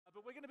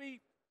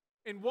maybe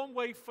in one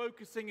way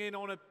focusing in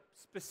on a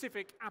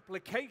specific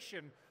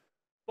application,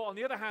 but on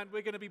the other hand,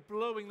 we're going to be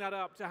blowing that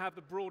up to have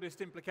the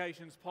broadest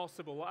implications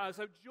possible.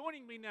 So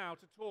joining me now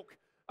to talk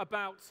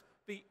about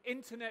the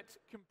internet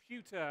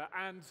computer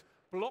and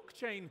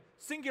blockchain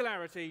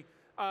Singularity,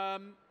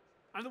 and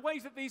the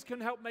ways that these can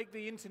help make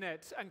the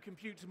internet and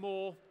compute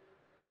more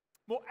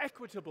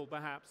equitable,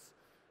 perhaps.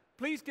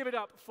 Please give it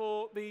up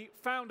for the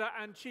founder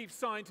and chief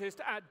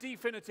scientist at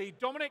DFINITY,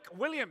 Dominic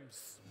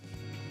Williams.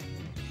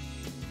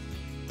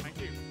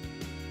 Thank you.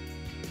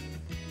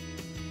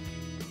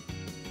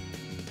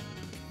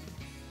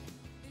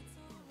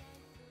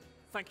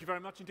 Thank you very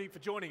much indeed for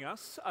joining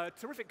us.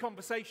 Terrific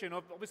conversation.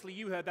 Obviously,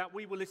 you heard that.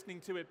 We were listening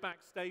to it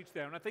backstage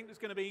there, and I think there's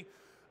going to be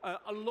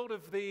a lot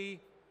of the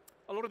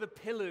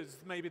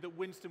pillars maybe that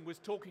Winston was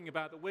talking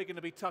about that we're going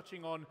to be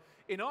touching on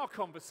in our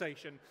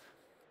conversation.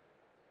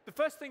 The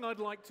first thing I'd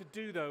like to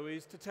do, though,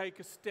 is to take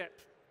a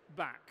step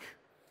back,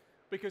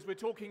 because we're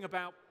talking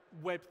about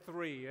Web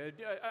 3,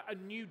 a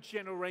new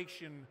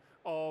generation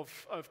of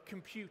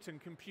compute and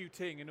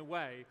computing in a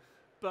way.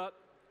 But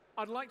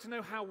I'd like to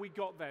know how we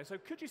got there. So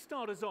could you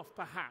start us off,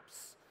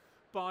 perhaps,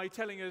 by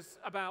telling us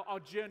about our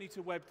journey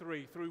to Web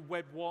 3 through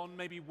Web 1,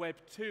 maybe Web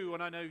 2,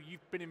 and I know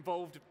you've been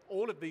involved in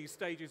all of these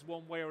stages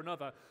one way or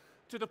another,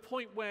 to the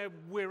point where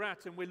we're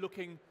at and we're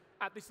looking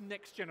at this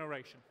next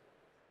generation?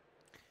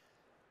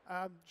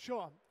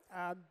 Sure.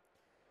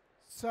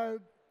 So,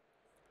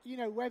 you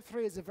know, Web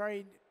 3 is a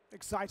very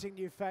exciting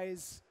new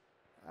phase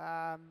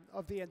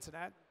of the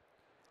internet,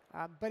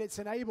 but it's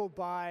enabled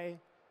by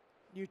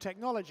new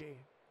technology.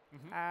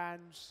 Mm-hmm.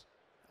 And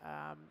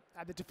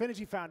at the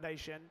DFINITY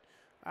Foundation,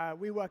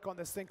 we work on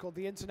this thing called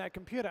the internet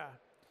computer.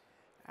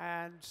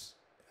 And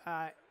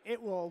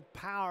it will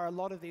power a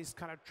lot of these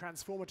kind of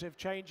transformative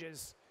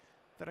changes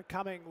that are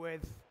coming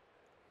with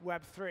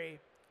Web 3.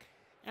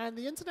 And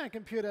the internet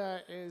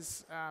computer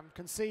is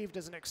conceived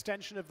as an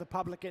extension of the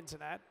public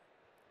internet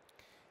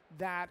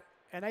that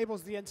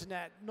enables the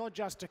internet not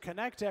just to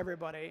connect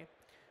everybody,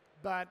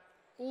 but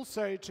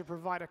also to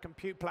provide a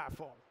compute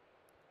platform.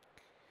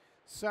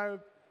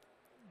 So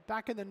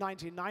back in the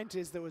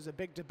 1990s, there was a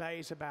big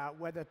debate about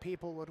whether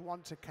people would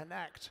want to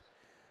connect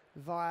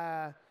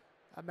via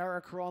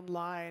America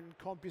Online,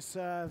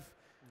 CompuServe.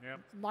 Yep.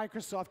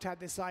 Microsoft had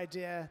this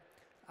idea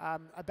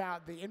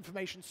about the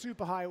information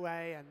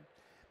superhighway, and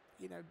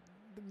you know,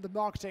 the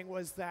marketing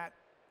was that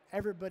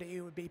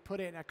everybody would be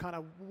put in a kind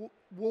of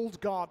walled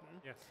garden.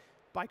 Yes.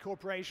 By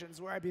corporations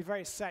where it'd be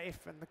very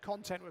safe and the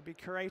content would be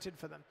curated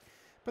for them.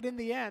 But in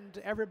the end,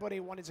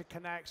 everybody wanted to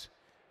connect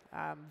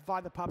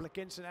via the public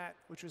internet,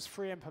 which was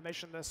free and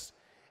permissionless,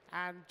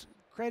 and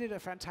created a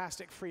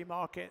fantastic free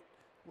market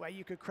where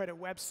you could create a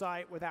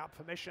website without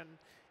permission,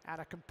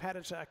 and a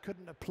competitor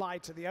couldn't apply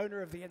to the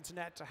owner of the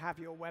internet to have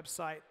your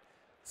website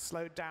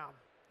slowed down,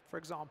 for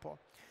example.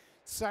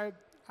 So,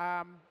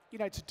 you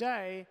know,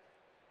 today,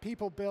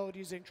 people build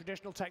using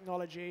traditional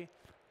technology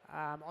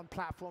on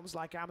platforms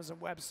like Amazon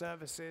Web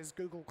Services,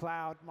 Google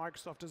Cloud,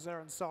 Microsoft Azure,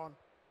 and so on.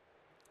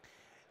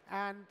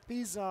 And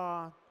these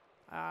are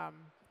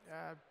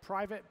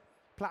private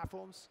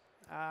platforms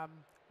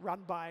run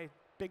by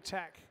big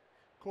tech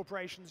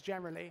corporations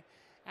generally.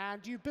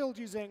 And you build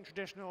using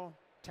traditional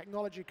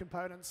technology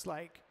components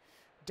like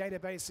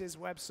databases,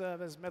 web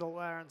servers,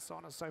 middleware, and so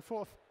on and so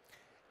forth.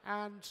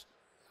 And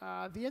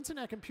the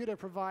internet computer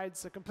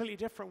provides a completely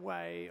different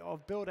way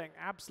of building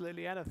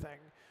absolutely anything,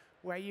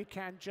 where you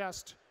can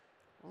just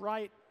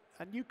write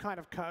a new kind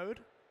of code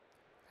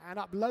and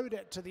upload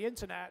it to the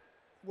internet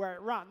where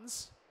it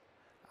runs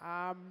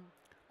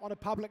on a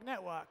public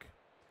network.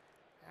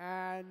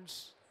 And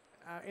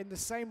in the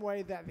same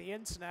way that the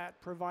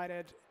internet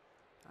provided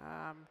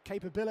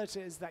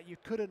capabilities that you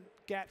couldn't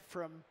get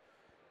from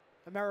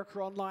America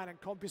Online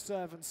and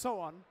CompuServe and so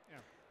on, yeah.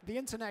 The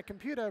internet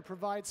computer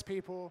provides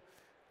people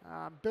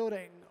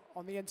building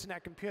on the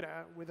internet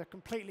computer with a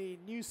completely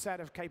new set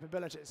of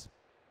capabilities.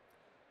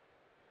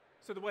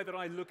 So the way that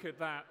I look at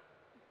that,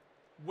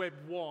 Web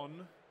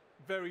 1,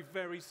 very,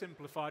 very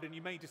simplified, and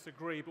you may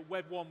disagree, but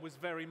Web 1 was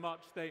very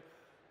much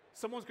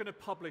someone's going to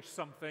publish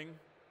something,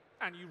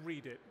 and you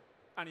read it,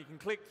 and you can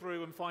click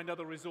through and find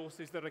other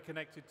resources that are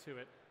connected to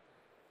it.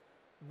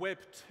 Web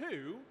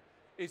 2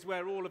 is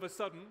where all of a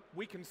sudden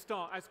we can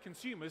start as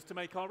consumers to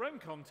make our own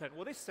content.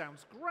 Well, this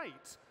sounds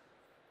great,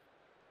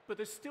 but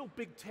there's still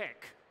big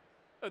tech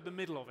at the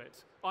middle of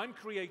it. I'm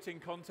creating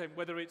content,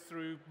 whether it's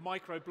through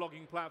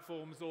micro-blogging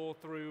platforms or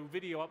through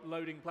video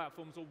uploading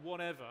platforms or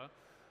whatever,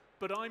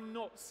 but I'm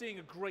not seeing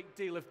a great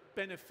deal of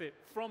benefit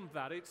from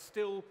that. It's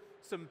still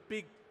some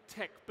big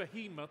tech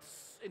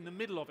behemoths in the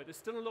middle of it. There's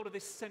still a lot of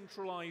this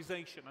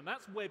centralization, and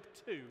that's Web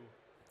 2.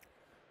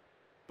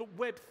 But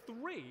Web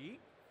 3,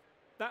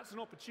 that's an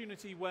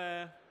opportunity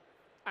where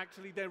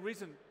actually there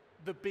isn't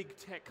the big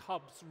tech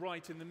hubs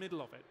right in the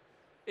middle of it.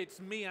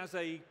 It's me as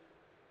a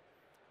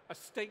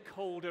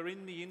stakeholder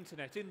in the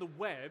internet, in the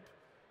web.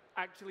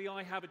 Actually,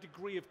 I have a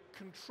degree of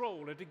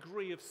control, a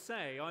degree of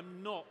say.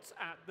 I'm not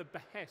at the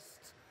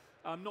behest.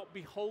 I'm not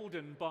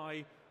beholden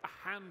by a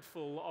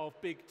handful of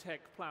big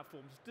tech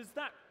platforms. Does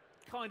that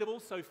kind of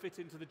also fit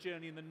into the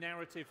journey and the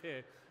narrative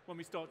here when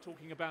we start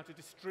talking about a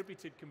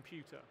distributed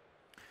computer?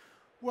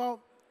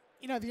 Well,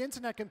 you know, the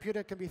internet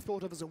computer can be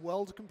thought of as a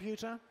world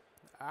computer,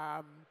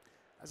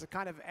 as a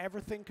kind of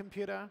everything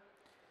computer.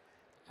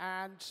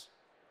 And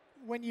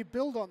when you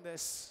build on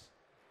this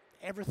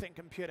everything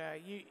computer,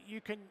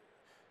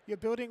 you're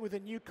building with a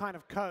new kind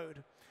of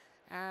code.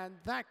 And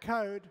that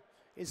code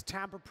is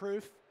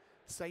tamper-proof,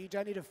 so you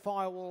don't need a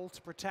firewall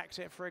to protect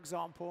it, for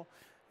example.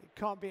 It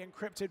can't be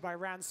encrypted by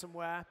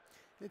ransomware.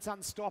 It's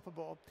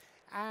unstoppable.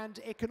 And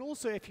it can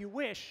also, if you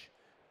wish,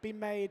 be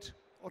made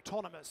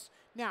autonomous.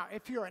 Now,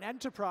 if you're an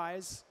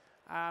enterprise,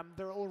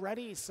 there are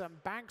already some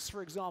banks,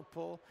 for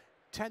example,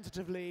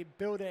 tentatively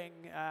building,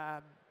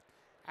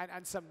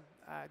 and some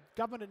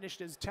government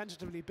initiatives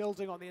tentatively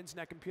building on the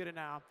internet computer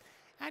now.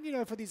 And you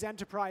know, for these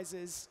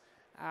enterprises,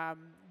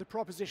 the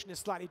proposition is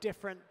slightly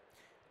different.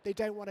 They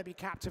don't want to be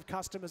captive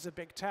customers of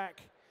big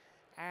tech,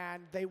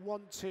 and they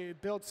want to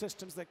build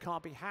systems that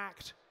can't be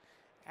hacked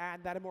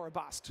and that are more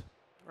robust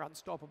or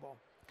unstoppable.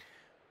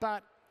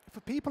 But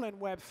for people in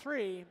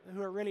Web3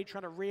 who are really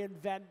trying to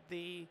reinvent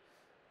the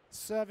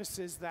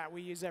services that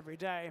we use every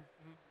day,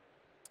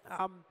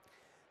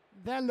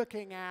 they're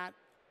looking at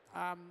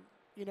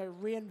you know,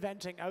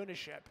 reinventing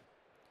ownership.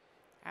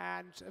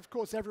 And of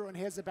course, everyone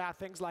hears about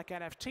things like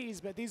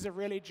NFTs, but these are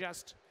really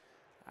just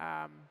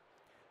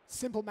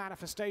simple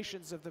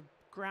manifestations of the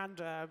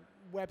grander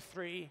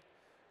Web3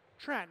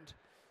 trend.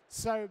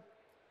 So,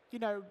 you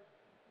know,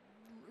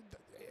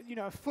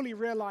 a fully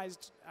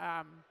realized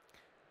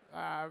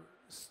an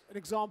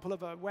example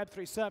of a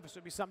Web3 service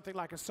would be something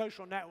like a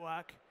social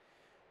network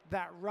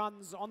that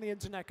runs on the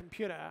internet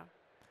computer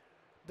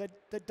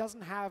that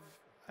doesn't have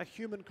a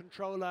human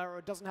controller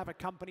or doesn't have a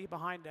company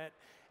behind it,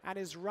 and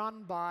is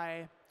run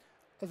by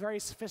a very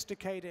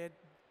sophisticated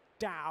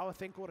DAO, a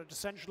thing called a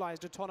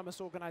decentralized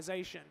autonomous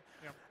organization,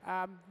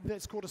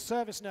 that's called a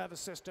service nervous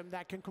system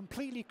that can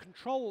completely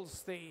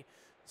controls the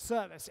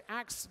service. It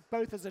acts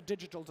both as a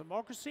digital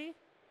democracy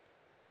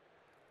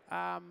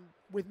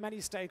with many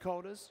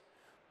stakeholders,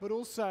 but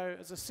also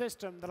as a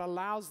system that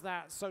allows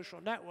that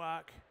social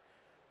network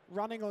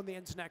running on the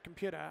internet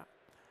computer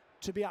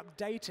to be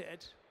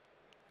updated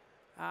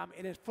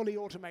in a fully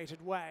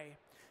automated way,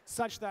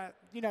 such that,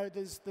 you know,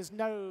 there's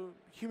no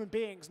human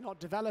beings, not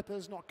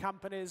developers, not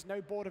companies,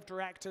 no board of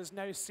directors,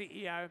 no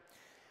CEO,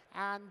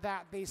 and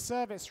that the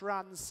service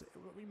runs,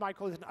 we might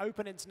call it an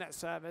open internet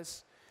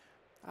service,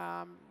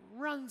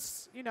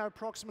 runs, you know,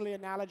 approximately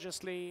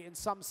analogously in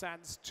some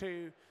sense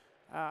to,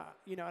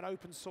 you know, an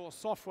open source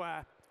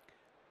software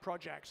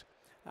project.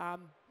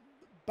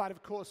 But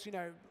of course, you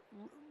know,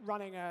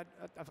 running a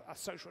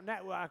social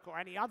network or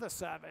any other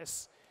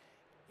service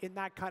in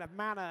that kind of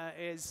manner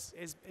is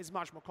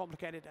much more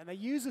complicated. And the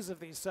users of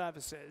these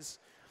services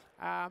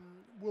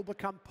will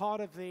become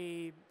part of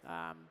the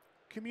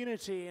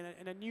community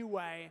in a new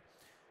way.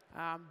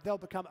 They'll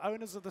become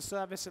owners of the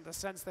service in the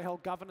sense they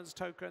hold governance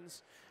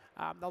tokens.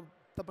 They'll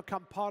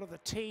become part of the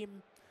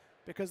team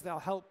because they'll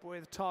help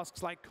with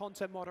tasks like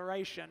content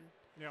moderation.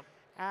 Yep.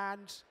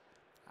 And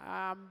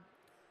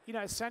you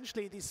know,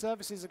 essentially these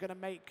services are going to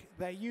make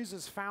their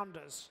users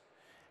founders.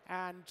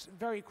 And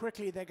very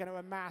quickly they're going to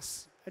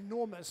amass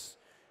enormous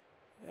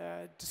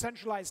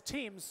decentralized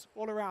teams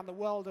all around the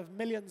world of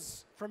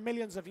millions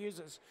of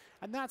users.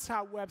 And that's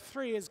how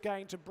Web3 is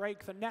going to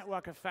break the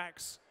network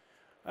effects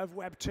of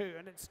Web2.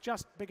 And it's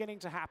just beginning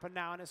to happen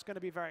now, and it's going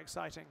to be very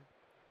exciting.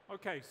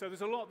 Okay, so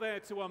there's a lot there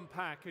to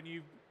unpack, and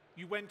you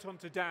went on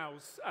to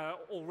DAOs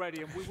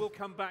already, and we will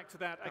come back to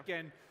that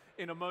again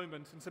in a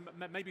moment,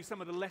 and maybe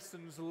some of the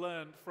lessons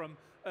learned from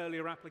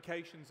earlier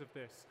applications of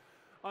this.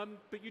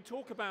 But you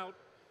talk about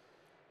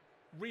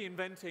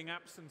reinventing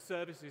apps and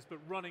services, but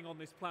running on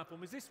this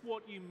platform. Is this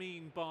what you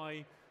mean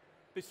by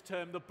this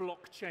term, the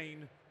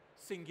blockchain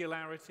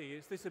singularity?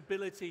 Is this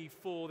ability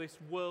for this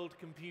world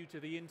computer,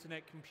 the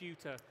internet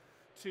computer,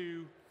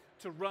 to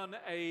run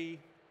a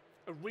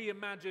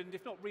reimagined,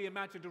 if not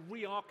reimagined, a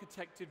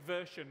re-architected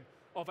version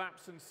of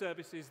apps and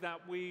services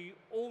that we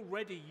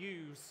already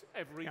use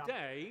every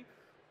day,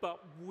 but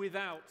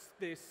without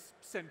this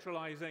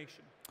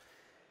centralization?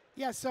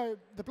 Yeah, so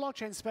the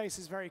blockchain space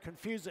is very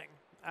confusing.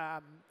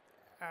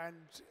 And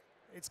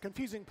it's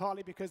confusing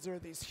partly because there are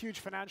these huge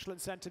financial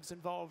incentives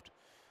involved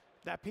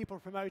that people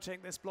promoting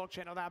this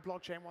blockchain or that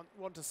blockchain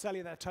want to sell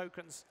you their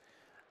tokens.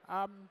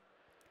 And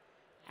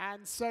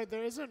so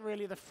there isn't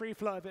really the free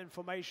flow of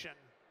information.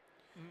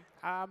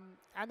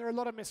 And there are a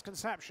lot of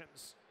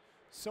misconceptions.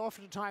 So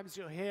oftentimes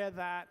you'll hear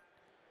that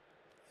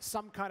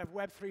some kind of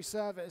Web3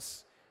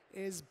 service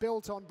is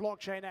built on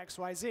blockchain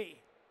XYZ.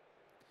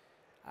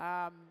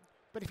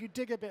 But if you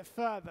dig a bit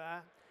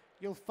further,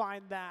 you'll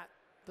find that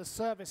the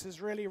service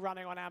is really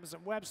running on Amazon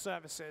Web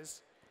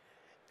Services,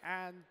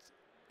 and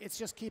it's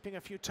just keeping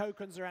a few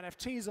tokens or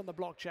NFTs on the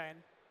blockchain.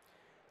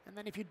 And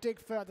then if you dig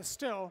further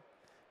still,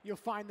 you'll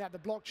find that the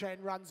blockchain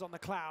runs on the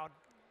cloud.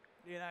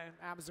 You know,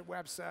 Amazon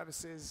Web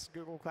Services,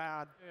 Google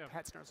Cloud,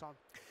 Hetzner, and so on.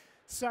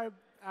 So,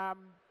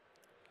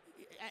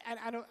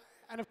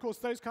 and of course,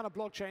 those kind of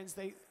blockchains,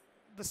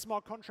 the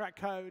smart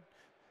contract code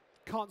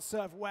can't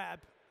serve web.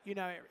 You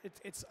know,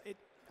 it's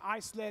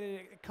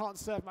isolated, it can't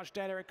serve much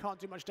data, it can't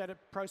do much data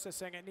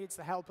processing, it needs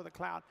the help of the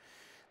cloud.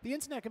 The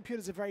internet computer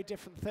is a very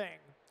different thing.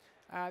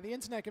 The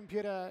internet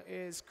computer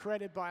is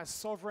created by a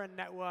sovereign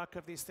network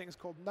of these things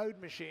called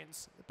node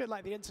machines, a bit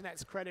like the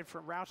internet's created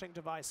from routing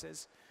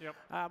devices, Yep.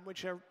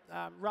 which are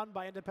run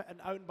by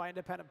and owned by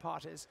independent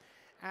parties.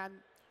 And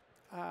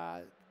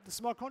the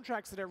smart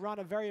contracts that are run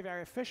are very,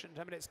 very efficient.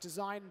 I mean, it's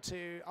designed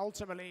to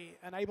ultimately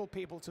enable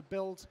people to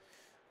build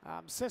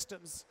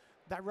systems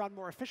that run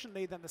more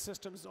efficiently than the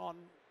systems on,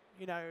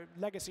 you know,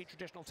 legacy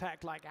traditional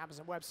tech like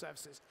Amazon Web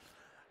Services.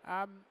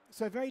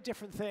 So a very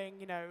different thing,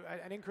 you know,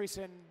 an increase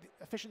in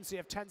efficiency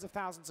of tens of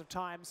thousands of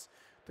times.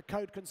 The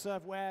code can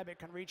serve web, it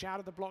can reach out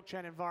of the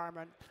blockchain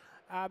environment,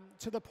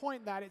 to the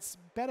point that it's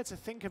better to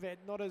think of it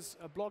not as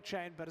a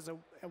blockchain, but as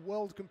a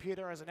world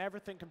computer, as an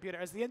everything computer,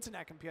 as the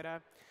internet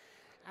computer.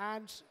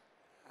 And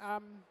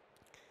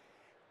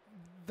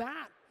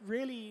that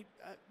really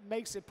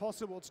makes it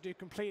possible to do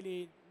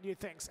completely new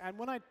things. And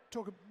when I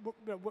talk,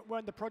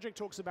 when the project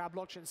talks about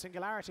blockchain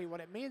singularity, what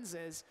it means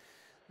is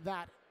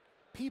that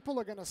people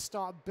are going to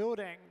start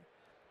building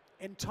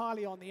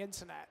entirely on the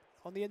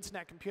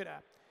internet computer.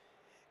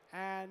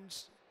 And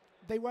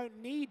they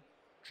won't need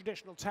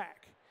traditional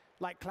tech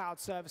like cloud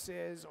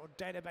services or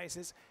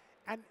databases.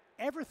 And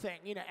everything,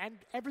 you know, and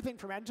everything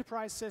from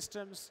enterprise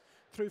systems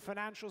through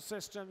financial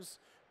systems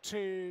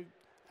to,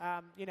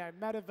 you know,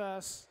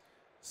 metaverse,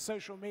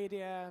 social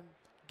media,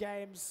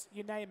 games,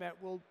 you name it,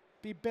 will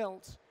be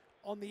built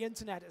on the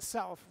internet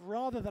itself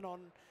rather than on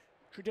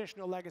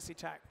traditional legacy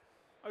tech.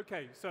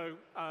 Okay, so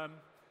a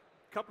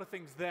couple of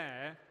things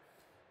there.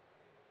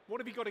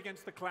 What have you got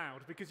against the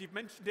cloud? Because you've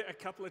mentioned it a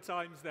couple of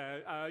times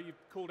there. You've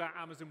called out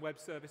Amazon Web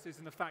Services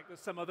and the fact that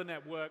some other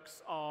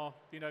networks are,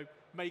 you know,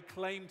 may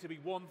claim to be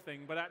one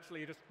thing, but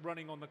actually are just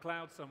running on the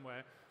cloud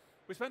somewhere.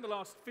 We spent the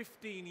last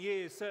 15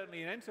 years,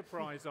 certainly in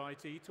enterprise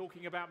IT,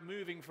 talking about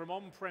moving from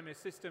on-premise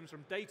systems,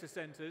 from data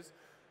centers,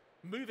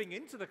 moving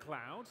into the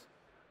cloud.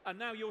 And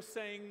now you're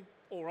saying,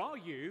 or are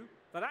you,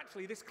 that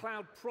actually this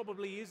cloud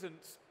probably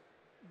isn't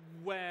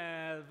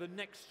where the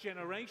next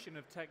generation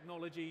of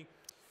technology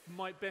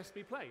might best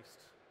be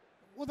placed?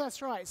 Well, that's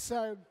right.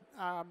 So,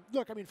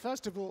 look, I mean,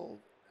 first of all,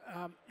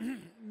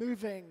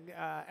 moving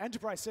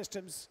enterprise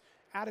systems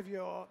out of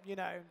your, you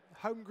know,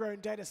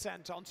 homegrown data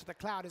center onto the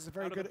cloud is a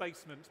very good... Out of the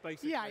basement,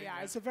 basically.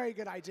 Yeah, it's a very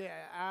good idea.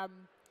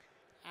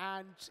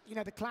 And, you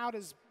know, the cloud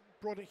has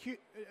brought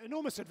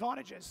enormous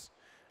advantages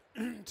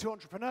to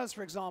entrepreneurs,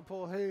 for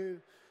example, who,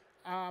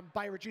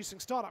 by reducing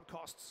startup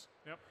costs.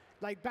 Yep.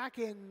 Like back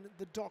in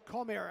the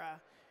dot-com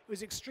era, it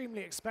was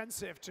extremely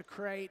expensive to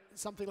create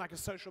something like a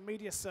social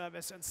media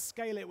service and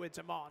scale it with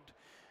demand.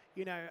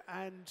 You know,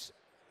 and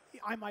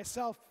I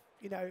myself,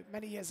 you know,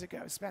 many years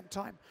ago spent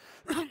time,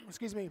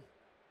 excuse me,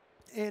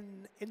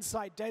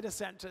 inside data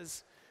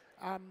centers,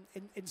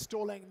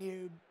 installing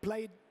new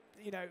blade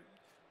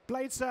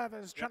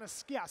servers, trying to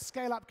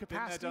scale up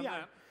capacity. Been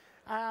there,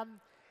 done that.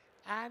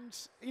 And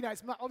you know,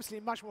 it's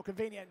obviously much more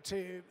convenient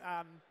to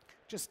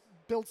just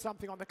build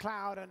something on the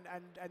cloud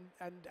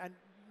and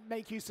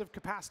make use of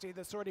capacity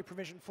that's already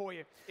provisioned for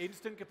you.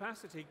 Instant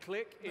capacity,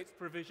 click, it's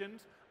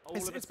provisioned. All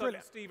of a sudden,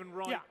 brilliant. Stephen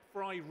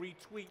Fry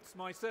retweets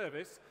my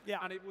service,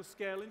 and it will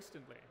scale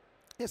instantly.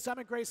 Yes, I'm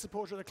a great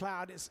supporter of the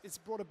cloud. It's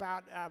brought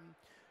about,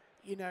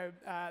 you know,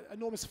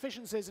 enormous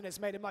efficiencies, and it's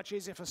made it much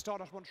easier for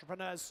startup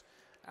entrepreneurs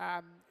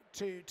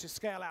to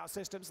scale out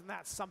systems, and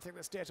that's something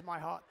that's dear to my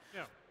heart.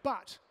 Yeah.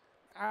 But,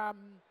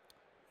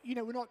 you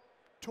know, we're not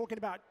talking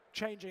about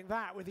changing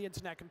that with the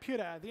internet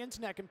computer. The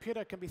internet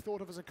computer can be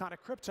thought of as a kind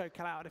of crypto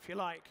cloud, if you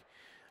like,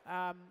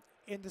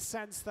 in the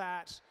sense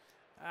that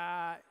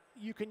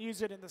you can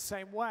use it in the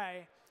same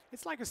way.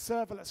 It's like a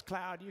serverless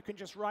cloud. You can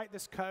just write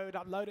this code,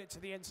 upload it to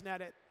the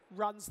internet, it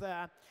runs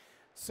there.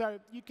 So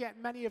you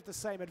get many of the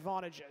same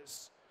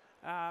advantages.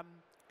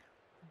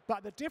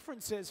 But the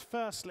difference is,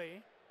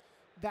 firstly,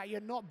 that you're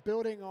not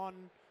building on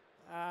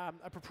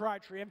a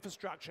proprietary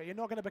infrastructure. You're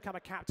not going to become a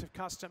captive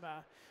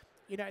customer.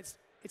 You know,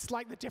 it's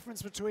like the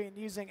difference between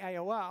using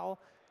AOL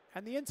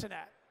and the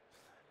internet.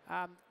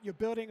 You're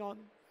building on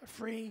a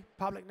free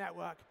public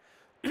network.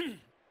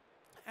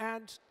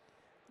 And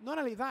not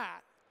only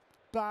that,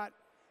 but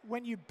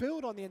when you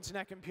build on the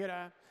internet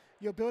computer,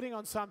 you're building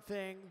on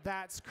something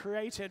that's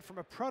created from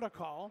a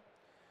protocol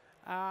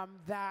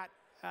that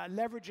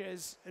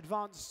leverages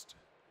advanced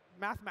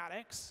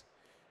mathematics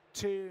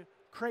to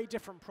create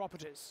different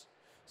properties.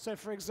 So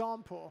for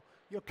example,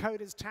 your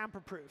code is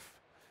tamper-proof.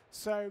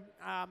 So,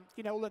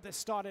 you know, all of this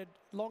started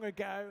long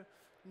ago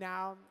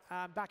now,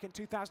 back in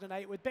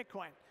 2008 with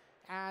Bitcoin.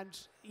 And,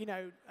 you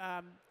know,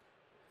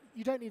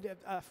 you don't need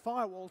a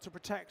firewall to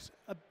protect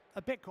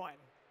a Bitcoin,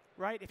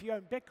 right? If you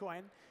own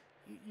Bitcoin,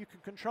 you can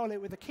control it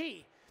with a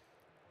key.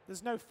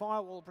 There's no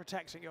firewall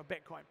protecting your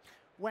Bitcoin.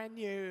 When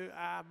you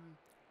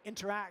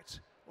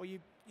interact or you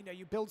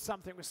build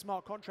something with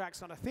smart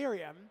contracts on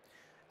Ethereum,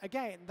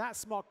 again,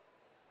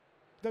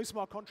 those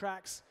smart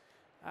contracts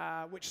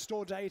which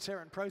store data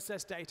and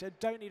process data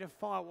don't need a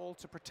firewall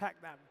to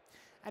protect them.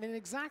 And in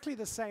exactly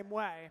the same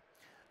way,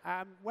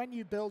 When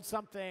you build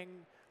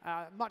something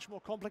much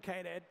more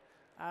complicated,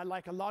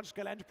 like a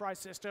large-scale enterprise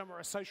system or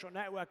a social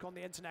network on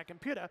the internet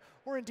computer,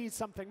 or indeed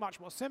something much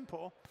more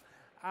simple,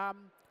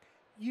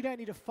 you don't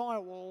need a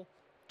firewall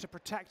to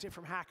protect it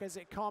from hackers.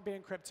 It can't be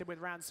encrypted with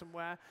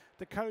ransomware.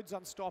 The code's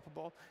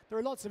unstoppable. There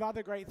are lots of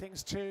other great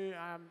things too.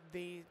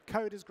 The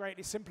code is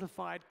greatly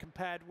simplified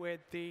compared with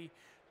the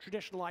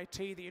traditional IT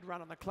that you'd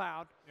run on the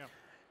cloud. Yeah.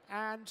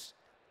 And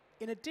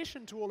in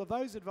addition to all of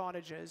those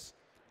advantages,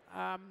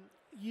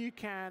 you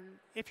can,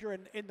 if you're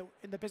in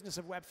the business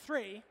of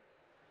Web3,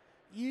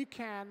 you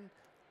can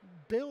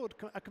build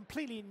a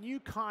completely new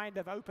kind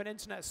of open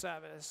internet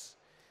service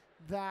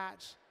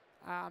that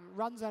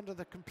runs under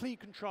the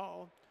complete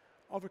control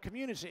of a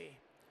community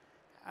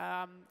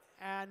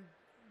and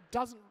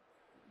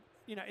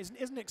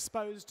isn't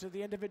exposed to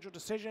the individual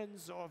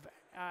decisions of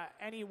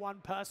any one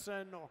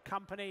person or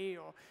company,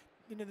 or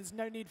there's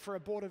no need for a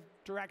board of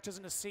directors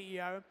and a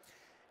CEO.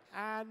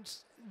 And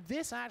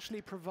this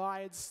actually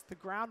provides the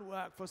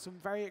groundwork for some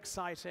very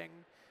exciting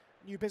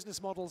new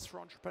business models for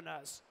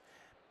entrepreneurs.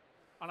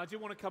 And I do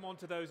want to come on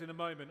to those in a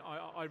moment.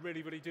 I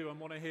really, really do, and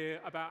want to hear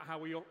about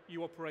how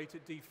you operate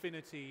at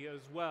DFINITY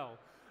as well.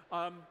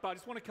 But I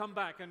just want to come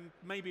back and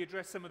maybe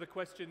address some of the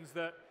questions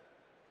that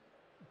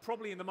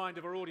probably in the mind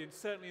of our audience,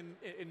 certainly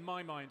in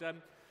my mind.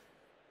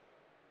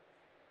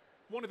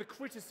 One of the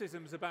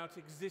criticisms about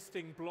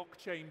existing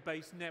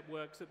blockchain-based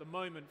networks at the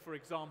moment, for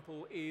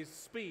example, is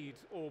speed,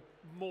 or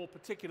more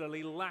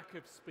particularly lack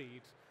of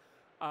speed.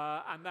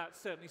 And that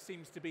certainly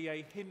seems to be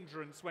a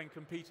hindrance when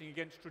competing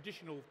against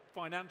traditional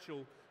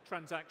financial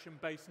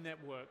transaction-based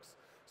networks.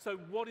 So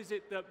what is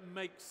it that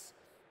makes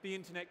the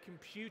internet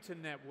computer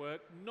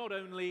network not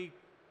only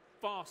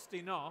fast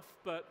enough,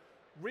 but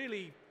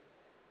really,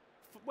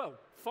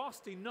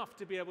 fast enough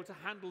to be able to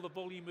handle the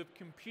volume of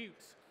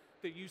compute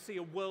that you see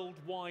a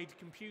worldwide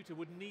computer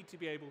would need to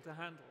be able to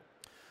handle?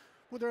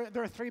 Well,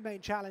 there are three main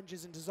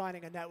challenges in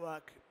designing a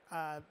network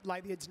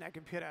like the internet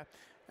computer.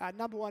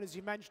 Number one, as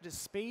you mentioned, is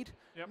speed.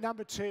 Yep.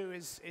 Number two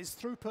is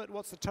throughput.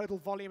 What's the total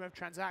volume of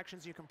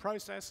transactions you can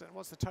process, and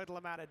what's the total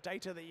amount of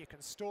data that you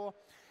can store?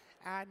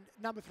 And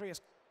number three is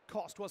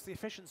cost. What's the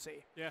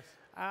efficiency? Yes.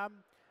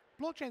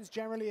 Blockchains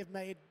generally have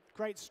made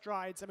great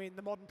strides. I mean,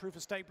 the modern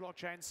proof-of-stake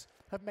blockchains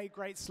have made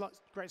great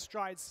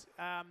strides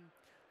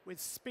with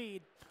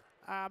speed.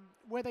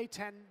 Where they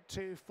tend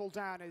to fall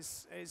down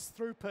is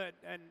throughput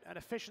and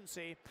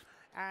efficiency,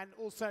 and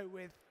also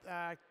with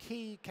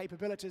key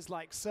capabilities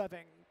like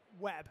serving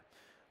web.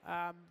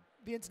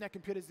 The internet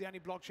computer is the only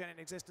blockchain in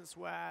existence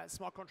where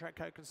smart contract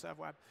code can serve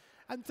web.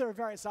 And there are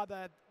various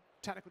other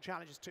technical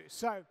challenges too.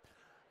 So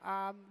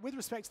with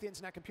respect to the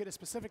internet computer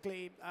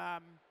specifically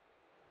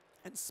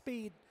and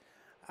speed,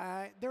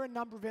 there are a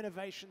number of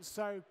innovations.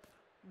 So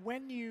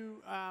when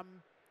you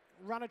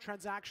run a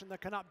transaction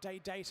that can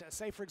update data,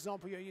 say for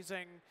example you're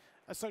using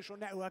a social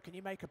network and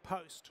you make a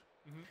post,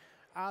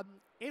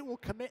 it will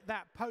commit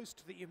that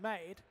post that you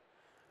made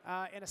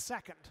in a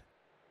second,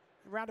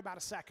 around about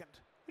a second,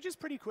 which is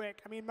pretty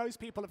quick. I mean, most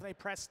people, if they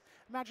press,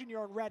 imagine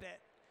you're on Reddit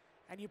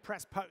and you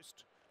press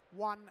post,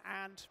 one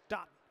and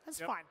done. That's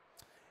fine.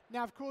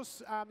 Now, of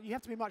course, you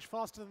have to be much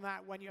faster than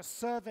that when you're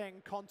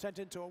serving content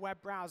into a web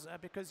browser,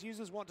 because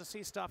users want to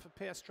see stuff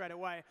appear straight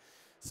away.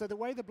 So the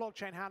way the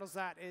blockchain handles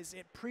that is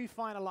it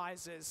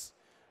pre-finalizes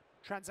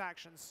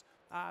transactions.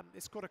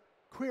 It's called a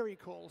query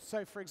call.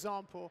 So, for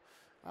example,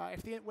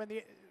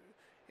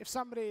 if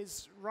somebody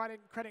is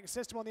creating a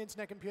system on the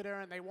internet computer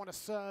and they want to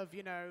serve,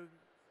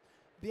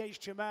 the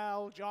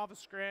HTML,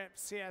 JavaScript,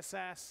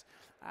 CSS,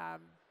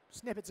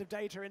 snippets of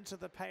data into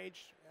the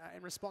page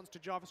in response to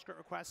JavaScript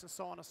requests and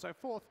so on and so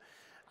forth,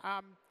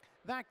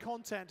 that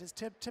content is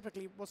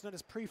typically what's known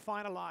as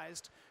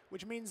pre-finalized,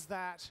 which means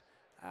that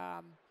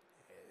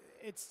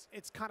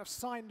it's kind of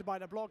signed by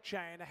the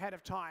blockchain ahead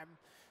of time,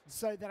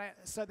 so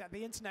that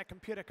the internet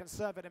computer can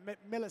serve it in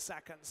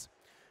milliseconds.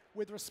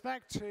 With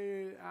respect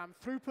to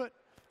throughput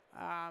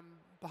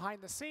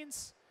behind the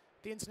scenes,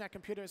 the internet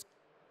computer is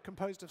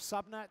composed of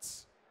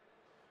subnets.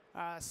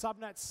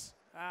 Subnets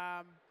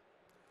are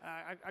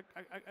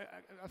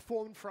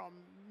formed from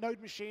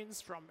node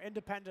machines, from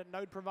independent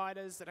node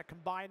providers that are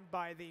combined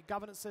by the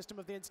governance system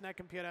of the internet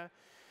computer,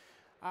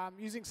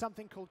 using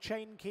something called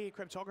chain key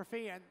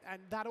cryptography,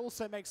 and that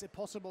also makes it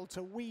possible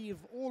to weave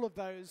all of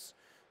those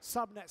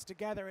subnets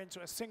together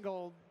into a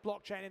single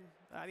blockchain in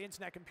the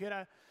internet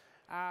computer,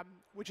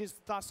 which is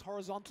thus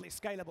horizontally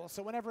scalable.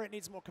 So whenever it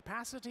needs more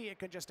capacity, it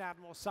can just add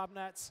more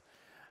subnets.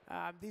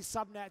 These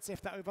subnets,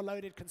 if they're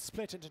overloaded, can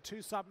split into two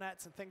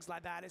subnets and things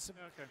like that. It's a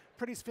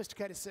pretty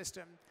sophisticated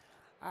system.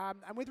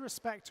 And with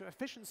respect to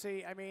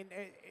efficiency, I mean,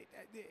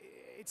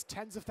 it's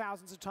tens of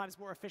thousands of times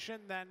more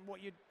efficient than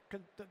what you'd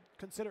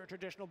consider a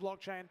traditional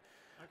blockchain.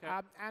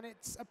 And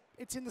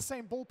it's in the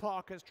same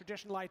ballpark as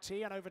traditional IT,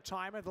 and over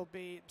time it'll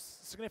be,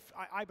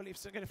 I believe,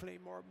 significantly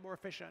more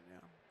efficient.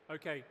 Yeah.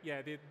 Okay,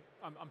 yeah,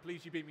 I'm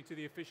pleased you beat me to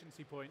the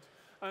efficiency point.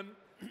 And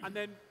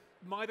then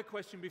my other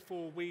question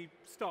before we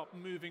start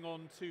moving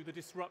on to the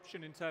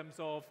disruption in terms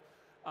of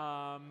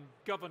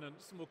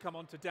governance, and we'll come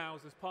on to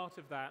DAOs as part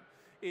of that,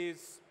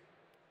 is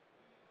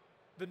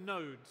the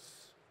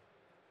nodes.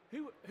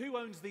 Who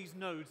owns these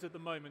nodes at the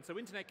moment? So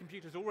internet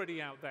computers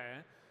already out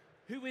there.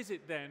 Who is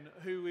it then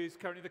who is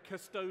currently the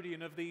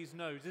custodian of these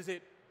nodes? Is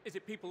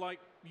it people like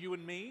you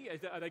and me?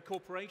 Are they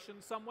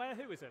corporations somewhere?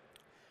 Who is it?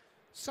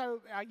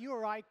 So you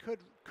or I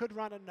could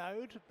run a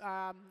node.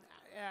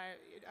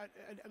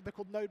 They're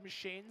called node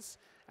machines.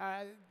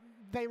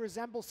 They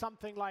resemble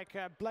something like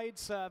a blade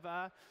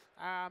server,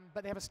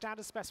 but they have a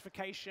standard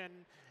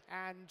specification,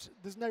 and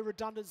there's no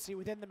redundancy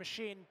within the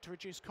machine to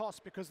reduce costs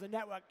because the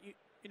network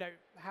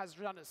has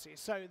redundancy.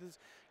 So there's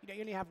you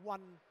only have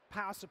one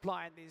power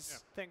supply in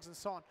these things and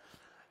so on,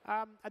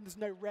 and there's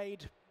no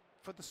RAID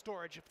for the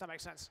storage, if that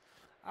makes sense.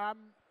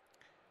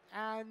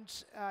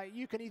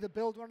 You can either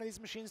build one of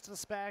these machines to the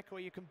spec, or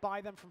you can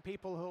buy them from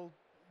people who'll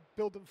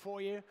build them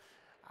for you,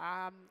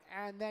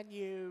 and then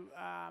you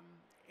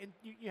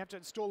have to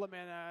install them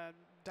in a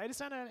data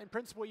center. In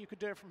principle, you could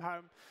do it from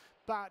home,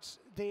 but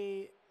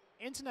the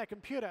internet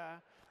computer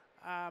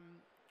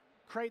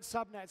creates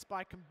subnets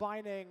by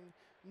combining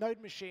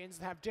node machines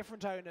that have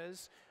different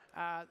owners.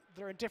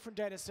 They're in different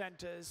data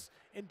centers.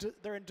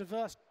 They're in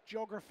diverse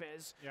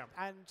geographies,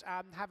 and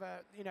have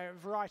a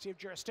variety of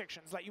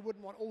jurisdictions. Like you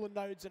wouldn't want all the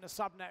nodes in a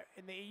subnet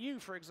in the EU,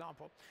 for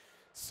example.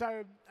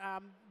 So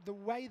the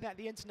way that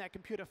the internet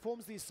computer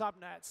forms these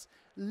subnets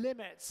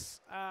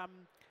limits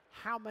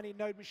how many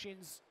node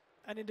machines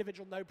an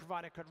individual node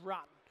provider could run.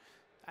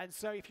 And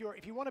so if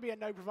you want to be a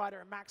node provider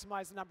and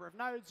maximize the number of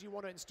nodes, you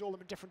want to install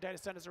them in different data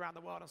centers around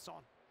the world and so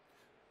on.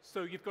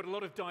 So you've got a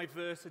lot of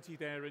diversity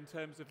there in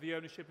terms of the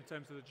ownership, in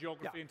terms of the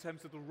geography, in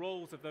terms of the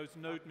roles of those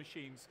node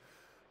machines.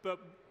 But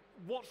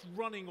what's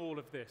running all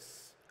of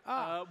this?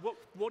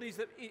 What is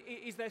it?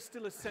 Is there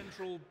still a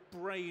central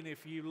brain,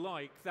 if you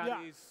like,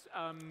 that is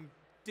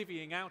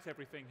divvying out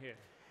everything here?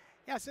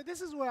 Yeah, so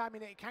this is where,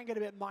 it can get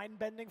a bit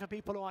mind-bending for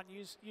people who aren't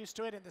used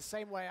to it, in the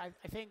same way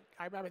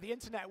I remember the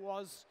internet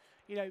was,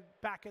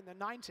 back in the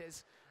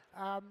 90s.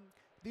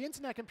 The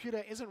internet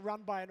computer isn't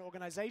run by an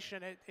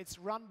organization. It's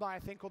run by a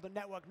thing called the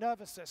network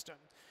nervous system,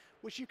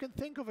 which you can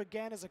think of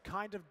again as a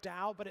kind of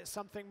DAO, but it's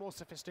something more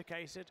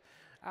sophisticated.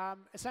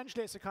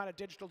 Essentially, it's a kind of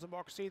digital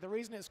democracy. The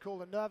reason it's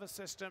called a nervous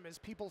system is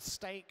people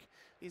stake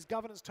these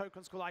governance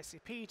tokens called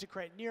ICP to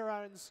create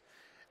neurons.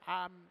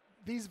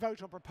 These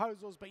vote on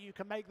proposals, but you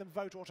can make them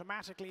vote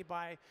automatically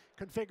by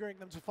configuring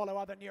them to follow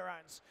other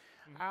neurons.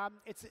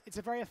 It's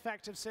a very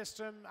effective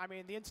system.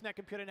 The Internet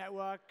Computer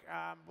Network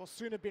will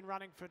soon have been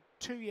running for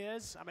 2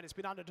 years. It's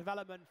been under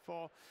development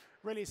for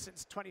really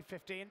since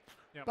 2015.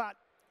 But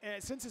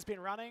since it's been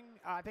running,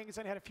 I think it's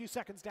only had a few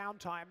seconds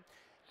downtime,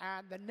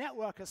 and the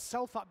network has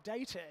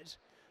self-updated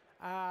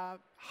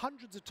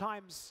hundreds of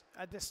times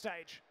at this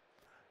stage.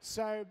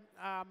 So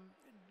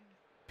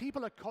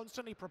people are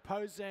constantly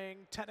proposing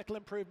technical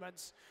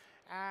improvements,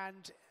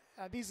 and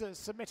these are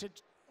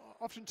submitted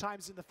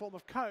oftentimes in the form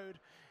of code.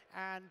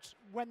 And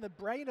when the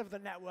brain of the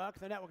network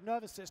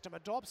nervous system,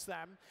 adopts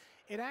them,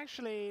 it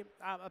actually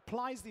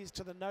applies these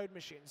to the node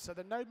machines. So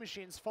the node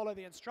machines follow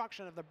the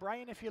instruction of the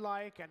brain, if you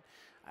like, and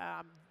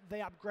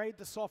they upgrade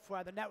the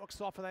software, the network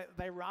software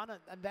they run,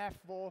 and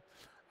therefore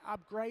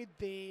upgrade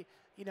the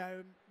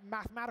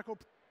mathematical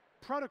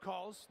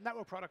protocols,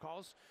 network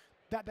protocols,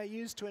 that they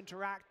use to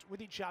interact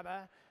with each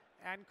other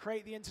and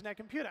create the internet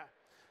computer.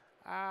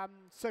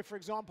 So for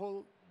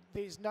example,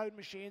 these node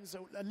machines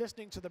are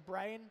listening to the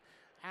brain,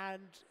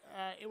 and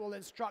it will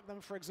instruct them,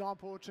 for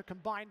example, to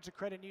combine to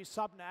create a new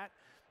subnet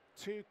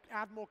to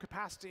add more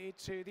capacity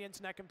to the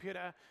internet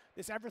computer,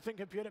 this everything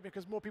computer,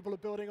 because more people are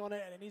building on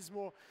it and it needs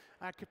more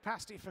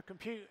capacity for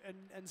compute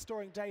and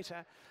storing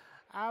data.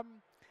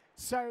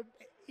 So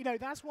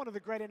that's one of the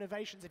great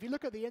innovations. If you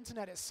look at the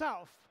internet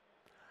itself,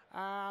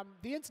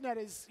 the internet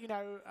is,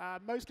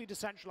 mostly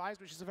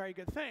decentralized, which is a very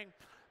good thing.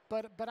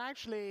 But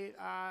actually,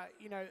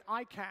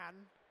 ICANN,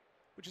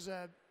 which is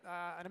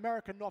an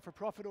American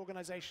not-for-profit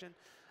organization,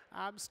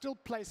 still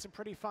plays some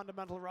pretty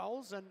fundamental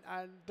roles, and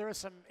there are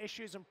some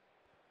issues and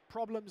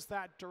problems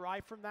that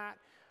derive from that.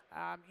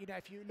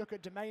 If you look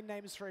at domain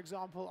names, for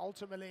example,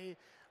 ultimately,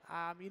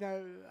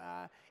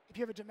 if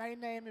you have a domain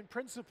name, in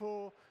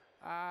principle,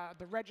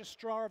 the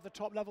registrar of the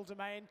top-level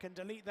domain can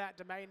delete that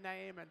domain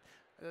name, and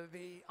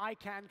the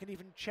ICANN can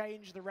even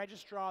change the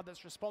registrar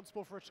that's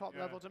responsible for a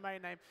top-level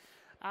domain name.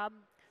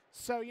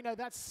 So,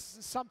 that's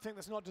something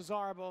that's not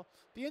desirable.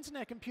 The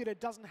internet computer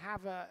doesn't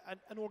have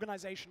an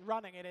organization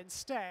running it.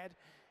 Instead,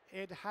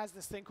 it has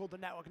this thing called the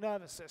network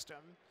nervous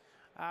system,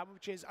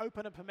 which is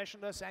open and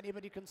permissionless.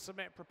 Anybody can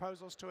submit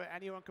proposals to it.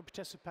 Anyone can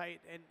participate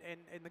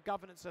in the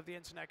governance of the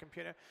internet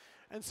computer.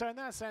 And so in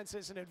that sense,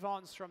 it's an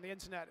advance from the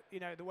internet,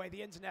 the way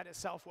the internet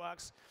itself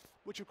works,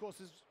 which of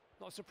course is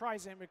not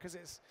surprising because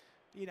it's,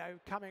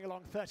 coming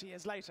along 30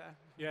 years later.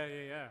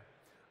 Yeah.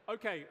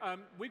 Okay,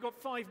 we've got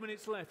 5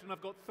 minutes left, and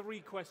I've got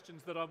 3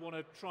 questions that I want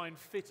to try and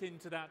fit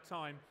into that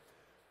time.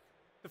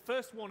 The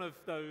first one of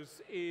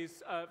those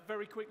is,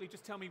 very quickly,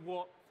 just tell me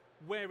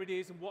where it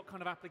is and what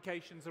kind of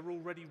applications are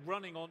already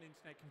running on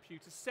internet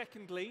computers.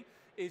 Secondly,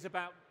 is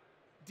about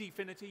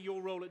DFINITY,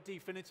 your role at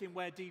DFINITY and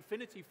where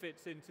DFINITY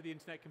fits into the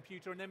internet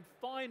computer. And then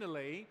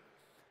finally,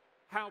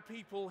 how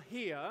people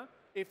here,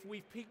 if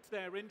we've piqued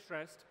their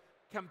interest,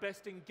 can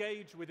best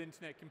engage with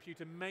internet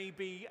computer,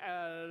 maybe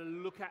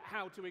look at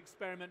how to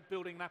experiment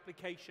building an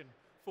application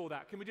for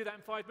that. Can we do that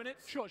in 5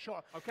 minutes? Sure,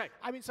 sure. Okay.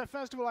 I mean, so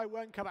first of all, I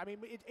won't cover, I mean,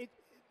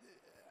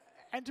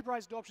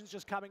 enterprise adoption is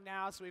just coming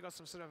now, so we've got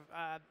some sort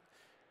of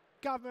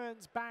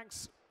governments,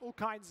 banks, all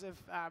kinds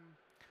of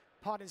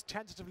partners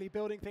tentatively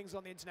building things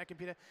on the internet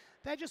computer.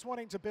 They're just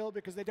wanting to build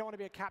because they don't want to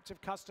be a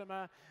captive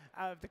customer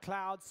of the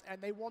clouds,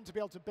 and they want to be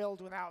able to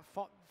build without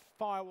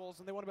firewalls,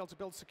 and they want to be able to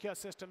build secure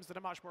systems that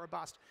are much more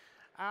robust,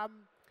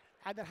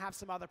 and then have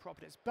some other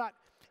properties. But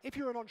if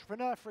you're an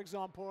entrepreneur, for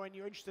example, and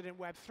you're interested in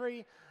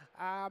Web3,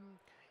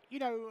 you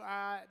know,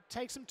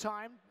 take some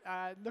time,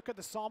 look at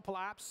the sample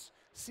apps,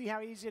 see how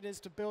easy it is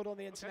to build on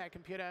the internet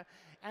computer,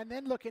 and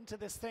then look into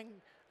this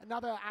thing,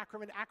 another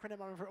acronym,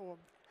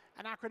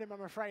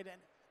 I'm afraid,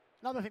 and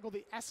another thing called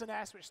the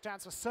SNS, which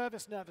stands for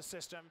Service Nervous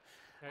System,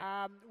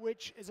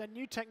 which is a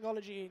new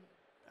technology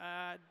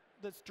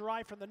that's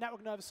derived from the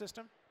network nervous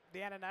system, the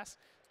NNS. It's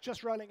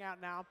just rolling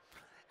out now.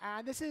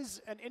 And this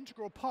is an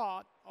integral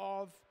part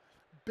of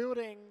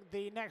building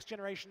the next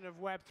generation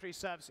of Web3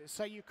 services.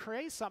 So you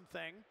create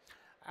something.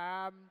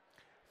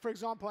 For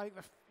example, I think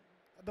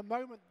at the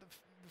moment,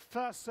 the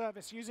first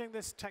service using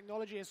this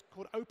technology is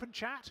called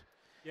OpenChat.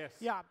 Yes.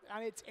 Yeah,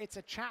 and it's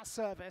a chat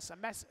service, a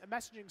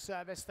messaging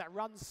service that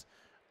runs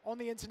on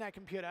the internet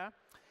computer.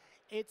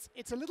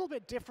 It's a little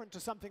bit different to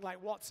something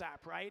like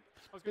WhatsApp, right?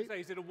 I was going to say,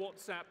 is it a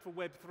WhatsApp for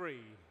Web3?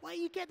 Well,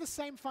 you get the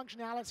same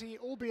functionality,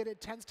 albeit it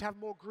tends to have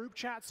more group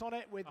chats on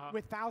it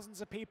with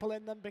thousands of people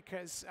in them,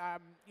 because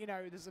you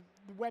know, there's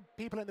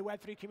people in the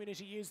Web3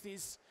 community use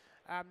these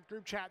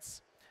group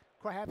chats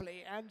quite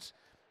heavily. And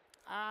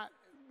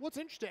what's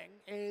interesting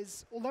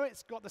is, although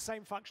it's got the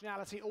same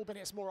functionality, albeit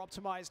it's more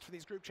optimized for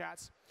these group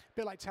chats, a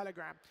bit like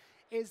Telegram,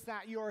 is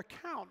that your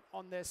account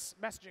on this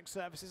messaging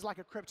service is like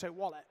a crypto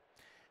wallet.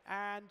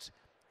 And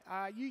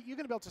you're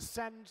going to be able to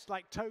send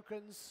like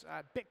tokens,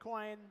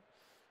 Bitcoin,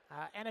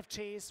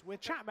 NFTs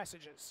with chat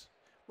messages,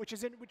 which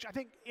I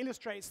think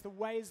illustrates the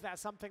ways that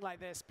something like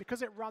this,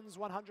 because it runs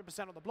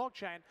 100% on the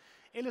blockchain,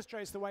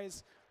 illustrates the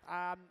ways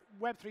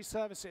Web3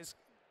 services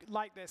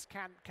like this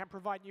can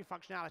provide new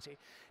functionality.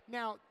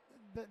 Now,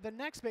 the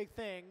next big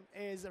thing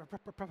is a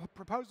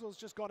proposal's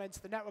just gone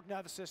into the network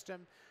nervous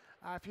system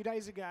a few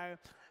days ago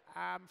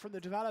from the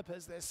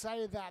developers. They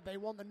say that they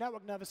want the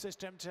network nervous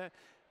system to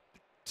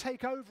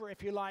take over,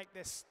 if you like,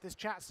 this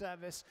chat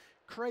service,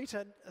 create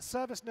a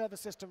service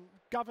nervous system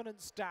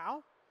governance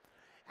DAO,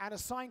 and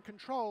assign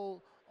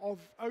control of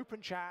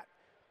OpenChat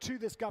to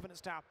this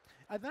governance DAO.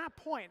 At that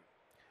point,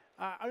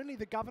 only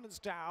the governance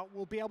DAO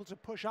will be able to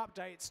push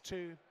updates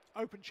to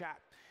OpenChat.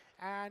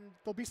 And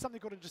there'll be something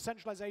called a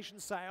decentralization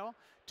sale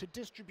to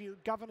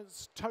distribute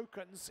governance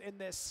tokens in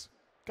this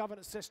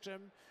governance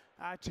system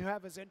to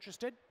whoever's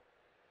interested.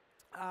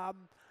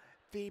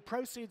 The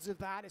proceeds of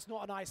that, it's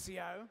not an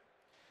ICO,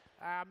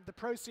 the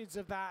proceeds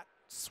of that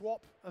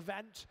swap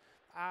event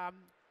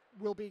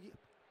will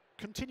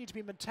continue to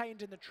be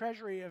maintained in the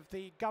treasury of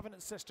the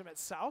governance system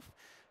itself.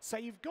 So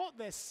you've got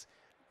this,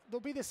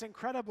 there'll be this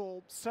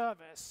incredible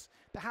service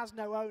that has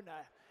no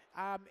owner.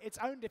 It's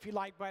owned, if you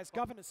like, by its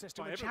governance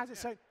system, which has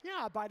its own,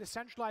 by a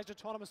decentralized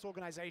autonomous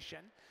organization.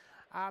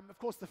 Of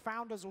course, the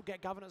founders will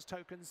get governance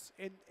tokens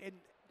in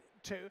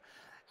too.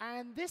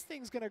 And this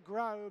thing's going to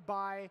grow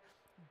by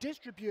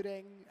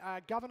distributing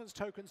governance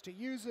tokens to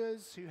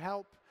users who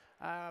help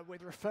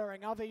with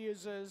referring other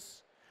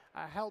users,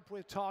 help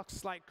with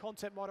tasks like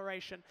content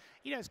moderation.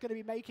 You know, it's going to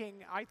be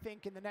making, I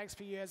think, in the next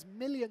few years,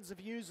 millions of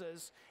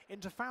users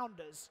into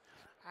founders.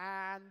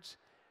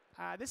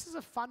 And this is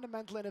a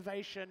fundamental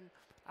innovation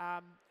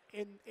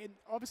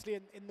obviously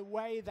in the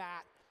way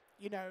that,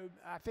 you know,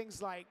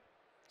 things like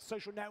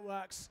social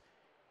networks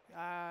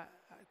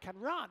can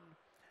run.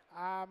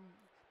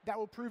 That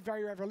will prove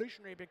very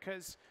revolutionary,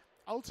 because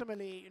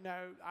ultimately, you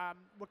know,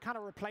 we're kind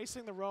of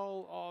replacing the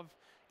role of,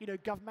 you know,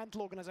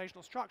 governmental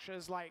organizational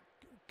structures like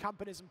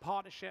companies and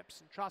partnerships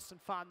and trusts and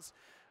funds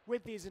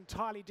with these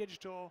entirely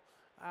digital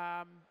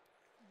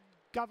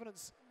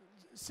governance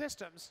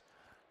systems.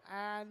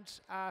 And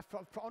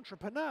for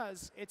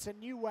entrepreneurs, it's a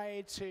new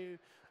way to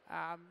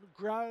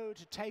grow,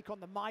 to take on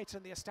the might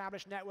and the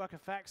established network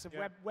effects of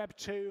Web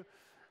 2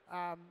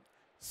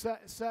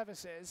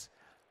 services,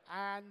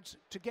 and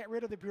to get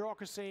rid of the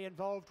bureaucracy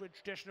involved with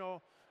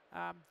traditional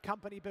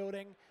company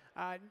building,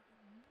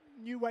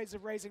 new ways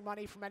of raising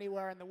money from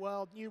anywhere in the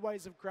world, new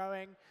ways of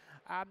growing,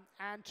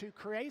 and to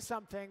create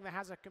something that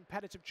has a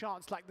competitive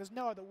chance. Like, there's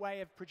no other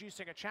way of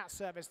producing a chat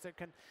service that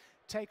can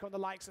take on the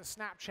likes of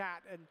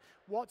Snapchat and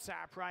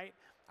WhatsApp, right?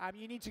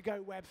 You need to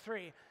go Web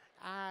 3.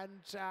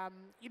 And,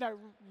 you know,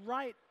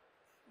 right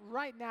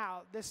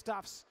now, this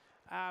stuff's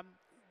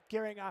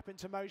gearing up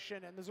into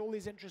motion, and there's all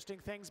these interesting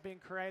things being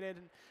created.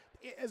 And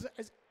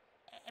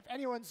if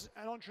anyone's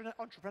an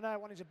entrepreneur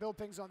wanting to build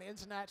things on the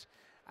internet,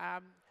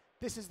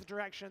 this is the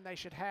direction they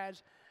should head.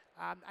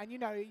 And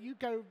you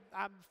go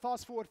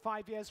fast forward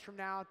 5 years from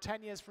now,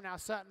 10 years from now,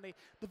 certainly,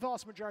 the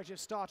vast majority of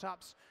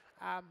startups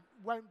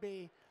won't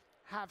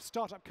have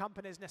startup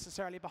companies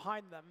necessarily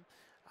behind them.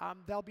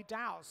 They'll be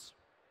DAOs.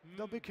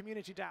 They'll be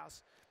community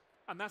DAOs.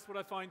 And that's what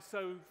I find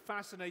so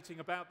fascinating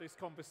about this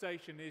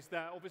conversation, is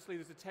that obviously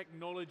there's a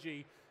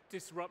technology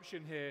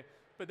disruption here,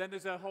 but then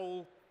there's a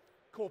whole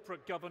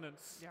corporate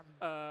governance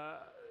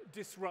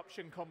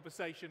disruption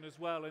conversation as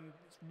well, and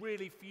it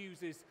really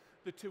fuses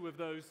the two of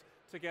those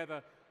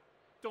together.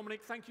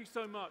 Dominic, thank you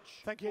so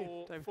much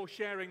for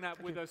sharing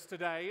that with us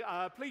today.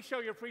 Please show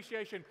your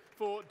appreciation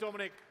for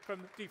Dominic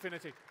from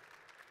DFINITY.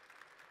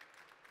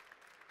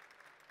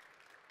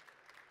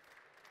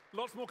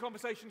 Lots more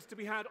conversations to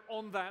be had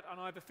on that, and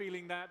I have a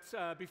feeling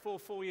that before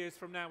 4 years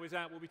from now is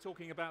out, we'll be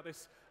talking about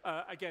this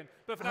again.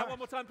 But for now, one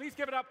more time, please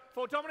give it up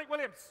for Dominic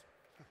Williams.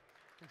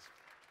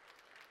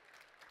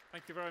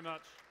 Thank you very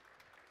much.